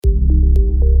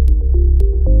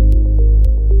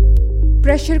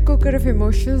pressure cooker of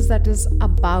emotions that is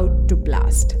about to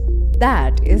blast.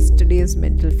 That is today's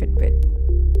Mental Fitbit.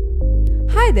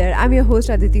 Hi there, I'm your host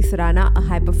Aditi Surana, a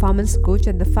high performance coach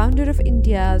and the founder of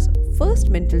India's first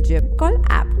mental gym called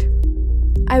APT.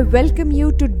 I welcome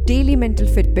you to Daily Mental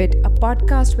Fitbit, a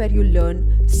podcast where you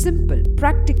learn simple,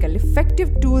 practical,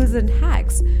 effective tools and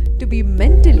hacks to be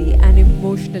mentally and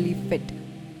emotionally fit.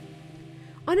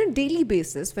 On a daily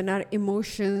basis, when our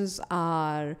emotions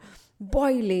are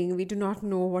boiling, we do not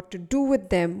know what to do with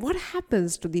them. What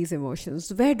happens to these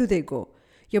emotions? Where do they go?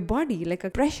 Your body, like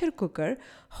a pressure cooker,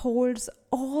 holds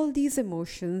all these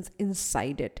emotions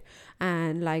inside it.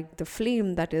 And like the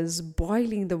flame that is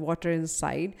boiling the water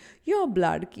inside, your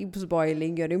blood keeps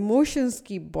boiling, your emotions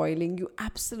keep boiling. You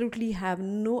absolutely have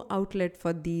no outlet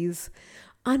for these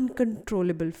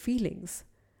uncontrollable feelings.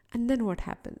 And then what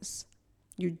happens?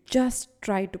 You just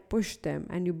try to push them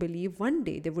and you believe one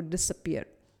day they would disappear.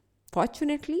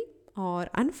 Fortunately or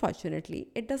unfortunately,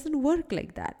 it doesn't work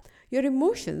like that. Your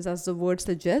emotions, as the word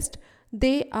suggests,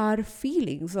 they are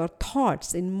feelings or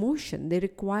thoughts in motion. They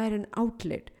require an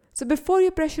outlet. So before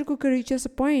your pressure cooker reaches a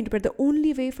point where the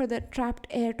only way for that trapped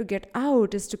air to get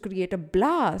out is to create a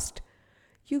blast,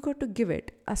 you got to give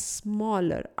it a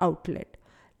smaller outlet,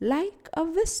 like a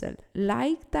whistle,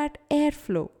 like that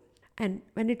airflow. And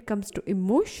when it comes to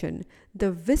emotion,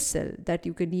 the whistle that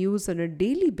you can use on a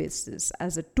daily basis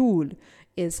as a tool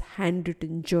is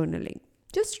handwritten journaling.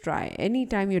 Just try.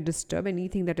 Anytime you're disturbed,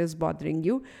 anything that is bothering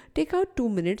you, take out 2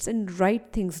 minutes and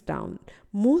write things down.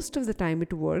 Most of the time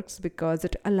it works because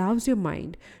it allows your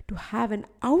mind to have an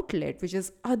outlet which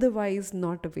is otherwise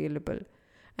not available.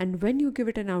 And when you give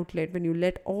it an outlet, when you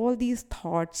let all these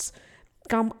thoughts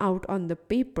come out on the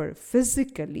paper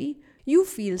physically, you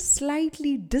feel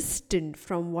slightly distant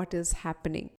from what is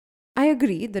happening. I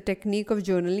agree, the technique of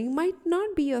journaling might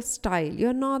not be your style.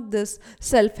 You're not this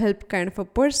self-help kind of a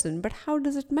person, but how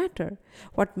does it matter?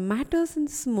 What matters in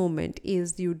this moment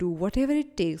is you do whatever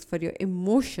it takes for your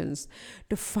emotions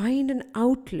to find an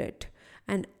outlet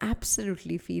and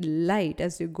absolutely feel light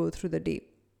as you go through the day.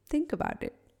 Think about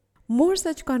it. More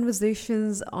such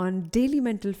conversations on Daily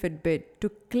Mental Fitbit to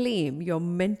claim your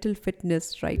mental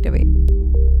fitness right away.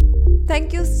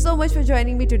 Thank you so much for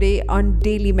joining me today on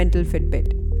Daily Mental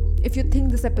Fitbit. If you think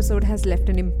this episode has left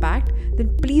an impact,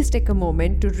 then please take a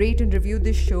moment to rate and review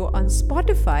this show on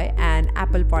Spotify and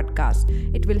Apple Podcasts.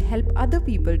 It will help other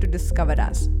people to discover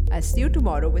us. I'll see you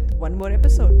tomorrow with one more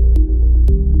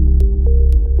episode.